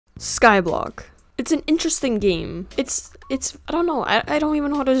Skyblock. It's an interesting game. It's I don't know. I don't even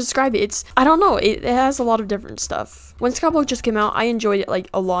know how to describe it. I don't know. It has a lot of different stuff. When Skyblock just came out, I enjoyed it like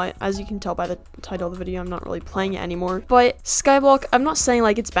a lot. As you can tell by the title of the video, I'm not really playing it anymore. But Skyblock, I'm not saying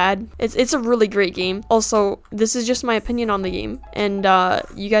like it's bad. It's a really great game. Also, this is just my opinion on the game, and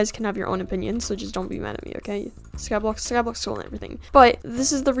you guys can have your own opinion, so just don't be mad at me, okay? Skyblock's cool and everything. But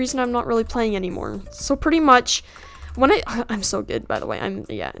this is the reason I'm not really playing anymore. So pretty much, I'm so good, by the way.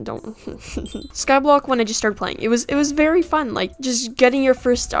 Don't. Skyblock, when I just started playing, it was very fun. Like, just getting your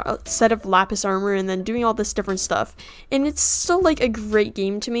first set of lapis armor and then doing all this different stuff. And it's still, like, a great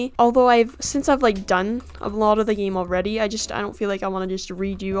game to me. Although since I've, like, done a lot of the game already, I don't feel like I want to just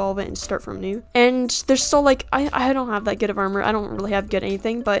redo all of it and start from new. And there's still, like, I don't have that good of armor. I don't really have good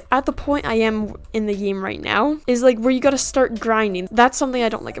anything. But at the point I am in the game right now is, like, where you gotta start grinding. That's something I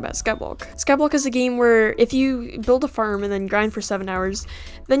don't like about Skyblock. Skyblock is a game where if you build a farm and then grind for 7 hours,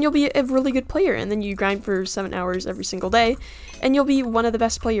 then you'll be a really good player, and then you grind for 7 hours every single day and you'll be one of the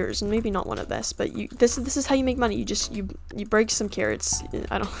best players. And maybe not one of the best, but this is how you make money. You break some carrots.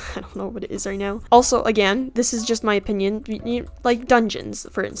 I don't know what it is right now. Also, again, this is just my opinion. Like dungeons,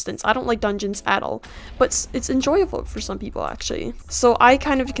 for instance, I don't like dungeons at all, but it's enjoyable for some people actually. So I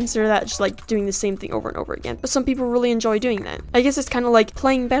kind of consider that just like doing the same thing over and over again, but some people really enjoy doing that. I guess it's kind of like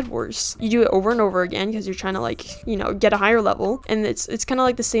playing Bed Wars. You do it over and over again because you're trying to, like, you know, get a higher level, and it's kind of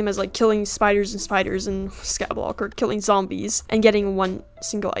like the same as like killing spiders in Skyblock, or killing zombies and getting one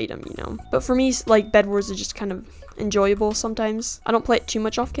single item, you know. But for me, like, Bed Wars is just kind of enjoyable sometimes. I don't play it too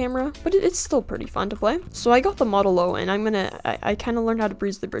much off camera, but it's still pretty fun to play. So I got the model low, and I kind of learned how to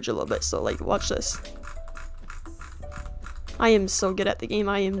breeze the bridge a little bit, so like, watch this. I am so good at the game.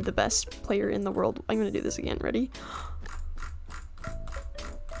 I am the best player in the world. I'm gonna do this again. Ready?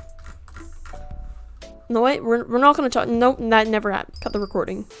 No, wait, we're not gonna talk. Nope, that never happened. Cut the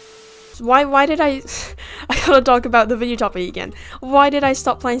recording. Why did I gotta talk about the video topic again. Why did I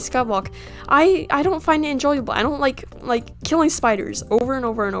stop playing Skyblock? I don't find it enjoyable. I don't like killing spiders over and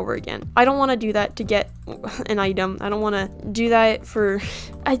over and over again. I don't want to do that to get an item. I don't want to do that for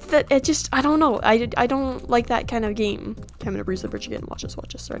I don't know. I don't like that kind of game. Okay, I'm gonna breeze the bridge again. Watch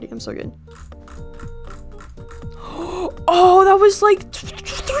this. Ready? I'm so good. Oh, that was like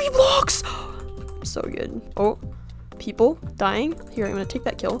 3 blocks. So good. Oh, people dying. Here, I'm gonna take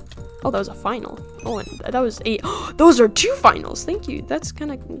that kill. Oh, that was a final. Oh, and that was 8. Those are 2 finals. Thank you. That's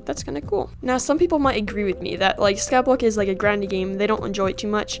kind of cool. Now, some people might agree with me that like Skyblock is like a grindy game. They don't enjoy it too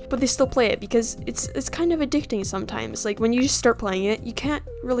much, but they still play it because it's kind of addicting sometimes. Like when you just start playing it, you can't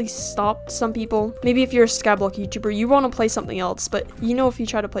really stop. Some people, maybe if you're a Skyblock YouTuber, you want to play something else, but you know if you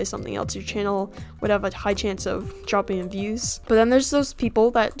try to play something else, your channel would have a high chance of dropping in views. But then there's those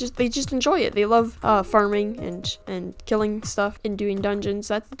people that just enjoy it. They love farming and killing stuff and doing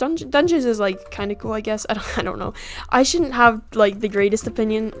dungeons. Dungeons is like kind of cool, I guess. I don't know. I shouldn't have like the greatest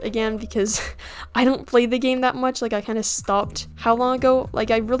opinion again because I don't play the game that much. Like I kind of stopped how long ago?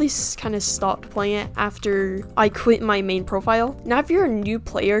 Like I really kind of stopped playing it after I quit my main profile. Now if you're a new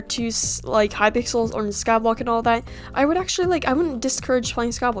player to like Hypixels or Skyblock and all that, I wouldn't discourage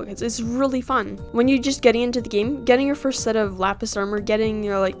playing Skyblock. It's really fun. When you're just getting into the game, getting your first set of lapis armor, getting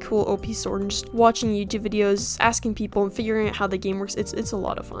your like cool OP sword, and just watching YouTube videos, asking people and figuring out how the game works, it's a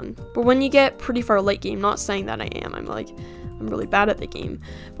lot of fun. But when you get pretty far late game, not saying that I am, I'm really bad at the game,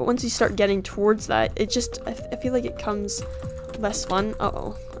 but once you start getting towards that, it just, I feel like it comes less fun.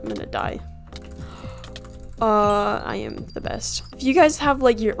 Uh-oh, I'm gonna die. I am the best. If you guys have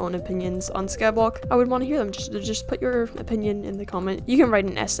like your own opinions on Skyblock, I would want to hear them. Just put your opinion in the comment. You can write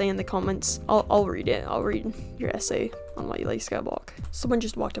an essay in the comments. I'll read it. I'll read your essay on why you like Skyblock. Someone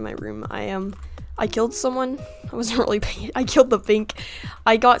just walked in my room. I killed someone. I wasn't really paying. I killed the pink.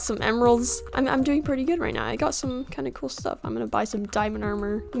 I got some emeralds. I'm doing pretty good right now. I got some kind of cool stuff. I'm gonna buy some diamond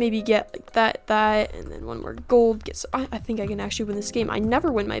armor. Maybe get like that, and then one more gold. I think I can actually win this game. I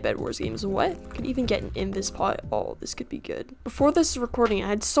never win my Bed Wars games. What? Could even get an invis pot. Oh, this could be good. Before this recording, I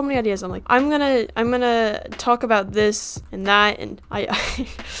had so many ideas. I'm like, I'm gonna talk about this and that, and I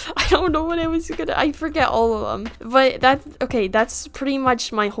don't know what I forget all of them. But that's pretty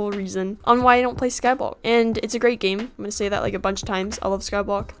much my whole reason on why I don't play Skyblock. And it's a great game. I'm gonna say that like a bunch of times. I love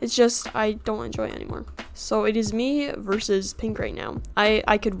Skyblock. It's just I don't enjoy it anymore. So it is me versus Pink right now.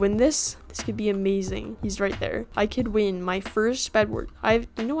 I could win this. This could be amazing. He's right there. I could win my first Bed Wars. I've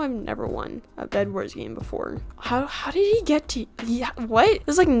never won a Bed Wars game before. How did he get to? Yeah, what?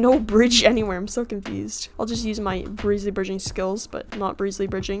 There's like no bridge anywhere. I'm so confused. I'll just use my breezely bridging skills, but not breezely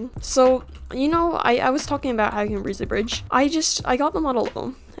bridging. So, you know, I was talking about how you can breezely bridge. I got the model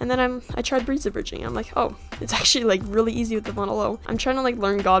low. And then I tried breeze bridging. I'm like, oh, it's actually like really easy with the Model O. I'm trying to like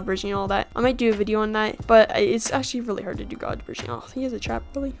learn God bridging and all that. I might do a video on that, but it's actually really hard to do God bridging. Oh, he has a trap,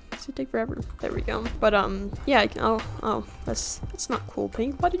 really? It's gonna take forever. There we go. But yeah, oh, that's not cool,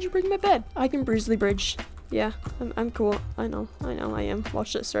 Pink. Why did you bring my bed? I can breezely bridge. Yeah, I'm cool. I know, I am.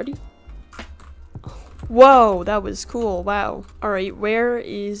 Watch this, ready? Whoa, that was cool. Wow. Alright, where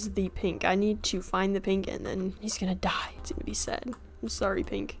is the Pink? I need to find the Pink and then he's gonna die. It's gonna be sad. I'm sorry,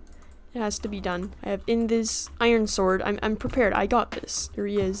 Pink. It has to be done. I have in this iron sword. I'm prepared. I got this. Here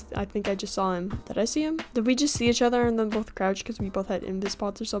he is. I think I just saw him. Did I see him? Did we just see each other and then both crouch because we both had invis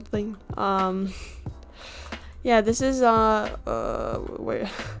pots or something? Yeah, this is wait.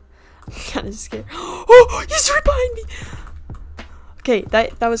 I'm kind of scared. Oh, he's right behind me. Okay,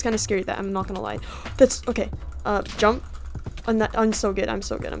 that was kind of scary. That I'm not gonna lie. That's okay. Jump. I'm so good. I'm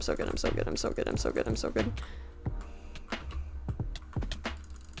so good. I'm so good. I'm so good. I'm so good. I'm so good. I'm so good.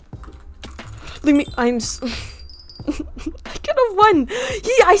 Leave me. I could have won.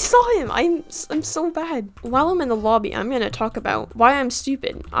 I saw him. I'm so bad. While I'm in the lobby, I'm gonna talk about why I'm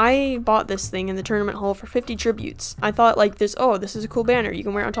stupid. I bought this thing in the tournament hall for 50 tributes. I thought like this. Oh, this is a cool banner. You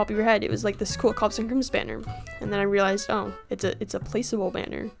can wear it on top of your head. It was like this cool Cops and Crims banner. And then I realized, oh, it's a placeable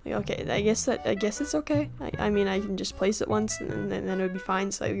banner. Like, okay, I guess it's okay. I mean, I can just place it once and then it would be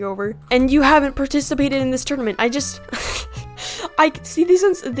fine. So I go over. And you haven't participated in this tournament. I just. I see these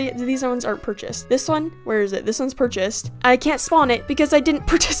ones aren't purchased. This one, where is it? This one's purchased. I can't spawn it because I didn't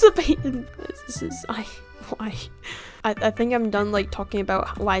participate in this. Why? I think I'm done like talking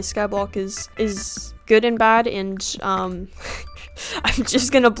about why skyblock is good and bad, and I'm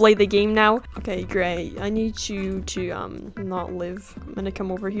just gonna play the game now. Okay, great. I need you to not live. I'm gonna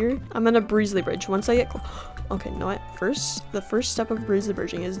come over here. I'm gonna breezely bridge once I get okay, you know what? The first step of breezely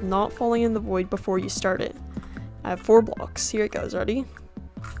bridging is not falling in the void before you start it. I have 4 blocks. Here it goes. Ready?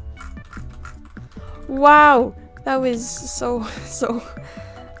 Wow, that was so.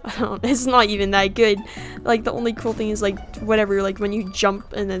 I don't. It's not even that good. Like the only cool thing is like whatever. Like when you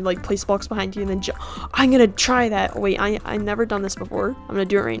jump and then like place blocks behind you and then jump. I'm gonna try that. Wait, I never done this before. I'm gonna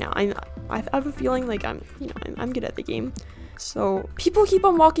do it right now. I have a feeling like I'm good at the game. So people keep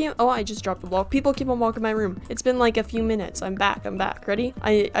on walking. Oh, I just dropped the block. People keep on walking my room. It's been like a few minutes. I'm back. Ready?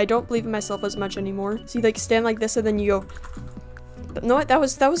 I don't believe in myself as much anymore. So you like stand like this and then you go. But no, that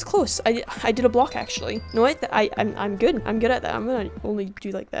was close. I did a block actually. You know what? I'm good. I'm good at that. I'm gonna only do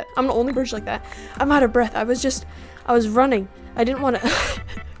like that. I'm gonna only bridge like that. I'm out of breath. I was running. I didn't want to.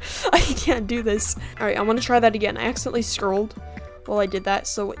 I can't do this. All right, I want to try that again. I accidentally scrolled while I did that.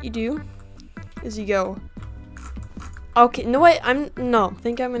 So what you do is you go. Okay, no what? I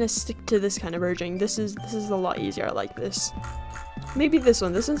think I'm gonna stick to this kind of bridging. This is a lot easier. I like this. Maybe this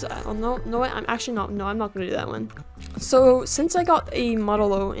one. This one's no what? I'm actually not. No, I'm not gonna do that one. So since I got a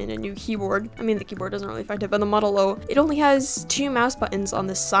Model O and a new keyboard, I mean the keyboard doesn't really affect it, but the Model O, it only has 2 mouse buttons on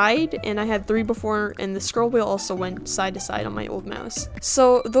the side, and I had 3 before, and the scroll wheel also went side to side on my old mouse.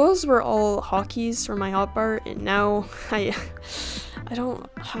 So those were all hotkeys for my hotbar, and now I don't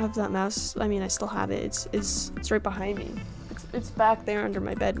have that mouse. I mean, I still have it. It's right behind me. It's back there under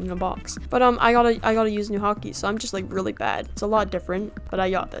my bed in a box. But I gotta use new hotkeys, so I'm just like really bad. It's a lot different, but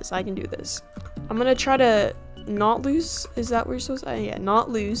I got this. I can do this. I'm gonna try to not lose. Is that what you're supposed to? Yeah, not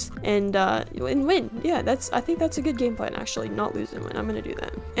lose and win. Yeah, I think that's a good game plan actually. Not lose and win. I'm gonna do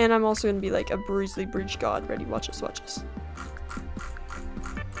that. And I'm also gonna be like a breezely bridge god. Ready? Watch this. Watch this.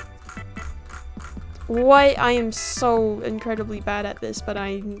 Why I am so incredibly bad at this, but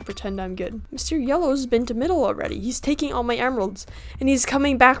I pretend I'm good. Mr. Yellow's been to middle already. He's taking all my emeralds, and he's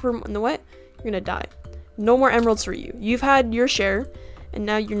coming back from. You know what? You're gonna die. No more emeralds for you. You've had your share, and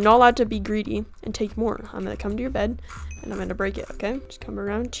now you're not allowed to be greedy and take more. I'm gonna come to your bed, and I'm gonna break it. Okay? Just come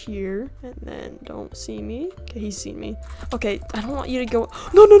around here, and then don't see me. Okay, he's seen me. Okay, I don't want you to go.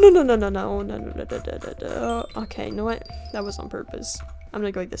 No. Okay, you know what? That was on purpose. I'm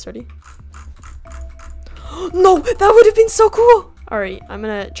gonna go like this. Ready? No, that would have been so cool. All right, I'm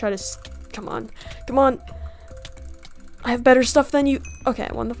gonna try to. Come on. I have better stuff than you. Okay,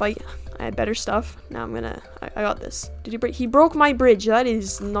 I won the fight. I had better stuff. Now I'm gonna. I got this. Did he break? He broke my bridge. That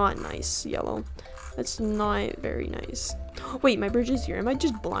is not nice, Yellow. That's not very nice. Wait, my bridge is here. Am I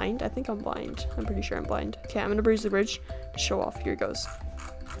just blind? I think I'm blind. I'm pretty sure I'm blind. Okay, I'm gonna bridge the bridge. Show off. Here it goes.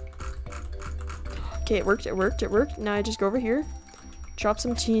 Okay, it worked. It worked. Now I just go over here. Drop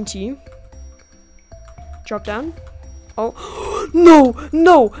some TNT. Drop down. Oh, no.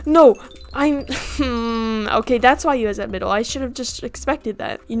 I'm okay, that's why you guys at middle. I should have just expected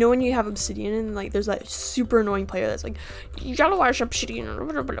that. You know when you have obsidian and like there's that super annoying player that's like yellow ash obsidian,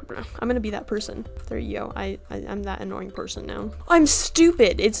 blah, blah, blah. I'm gonna be that person. There you go. I'm that annoying person now. I'm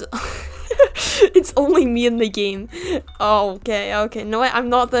stupid. It's it's only me in the game. Oh, okay. No, I'm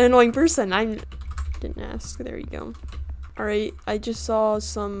not the annoying person. I didn't ask. There you go. All right, I just saw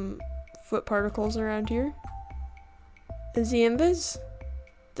some foot particles around here. Is he invis?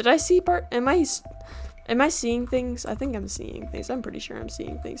 Did I see am I seeing things? I think I'm seeing things. I'm pretty sure I'm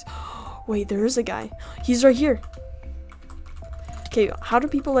seeing things. Wait, there is a guy. He's right here. Okay, how do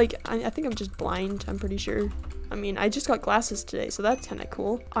people like, I think I'm just blind. I'm pretty sure. I mean, I just got glasses today, so that's kind of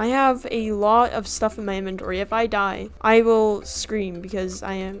cool. I have a lot of stuff in my inventory. If I die, I will scream because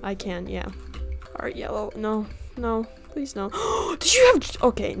I can, yeah. All right, yellow. No. Please no. Did you have?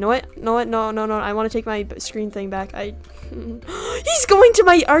 Okay, no. I want to take my screen thing back. He's going to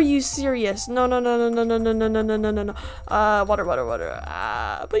my. Are you serious? No. Water.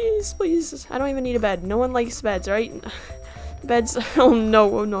 Please. I don't even need a bed. No one likes beds, right? Beds. Oh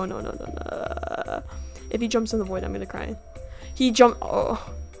no. If he jumps in the void, I'm gonna cry. He jumped.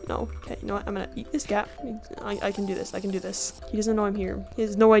 Oh. No. Okay, you know what? I'm gonna eat this gap. I can do this. He doesn't know I'm here. He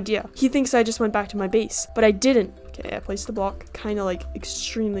has no idea. He thinks I just went back to my base, but I didn't. Okay, I placed the block. Kind of like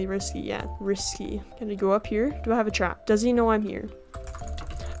extremely risky. Yeah, risky. Can I go up here? Do I have a trap? Does he know I'm here?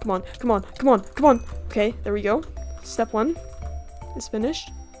 Come on. Okay, there we go. Step 1 is finished.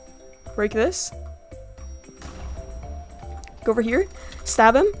 Break this. Go over here.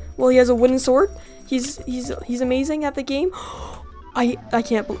 Stab him. Well, he has a wooden sword. He's amazing at the game. I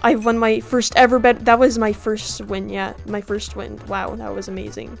can't believe I've won my first ever bet. That was my first win. Yeah, my first win. Wow, that was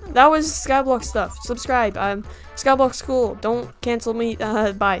amazing. That was skyblock stuff. Subscribe. Skyblock's cool. Don't cancel me.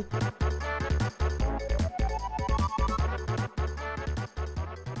 Bye.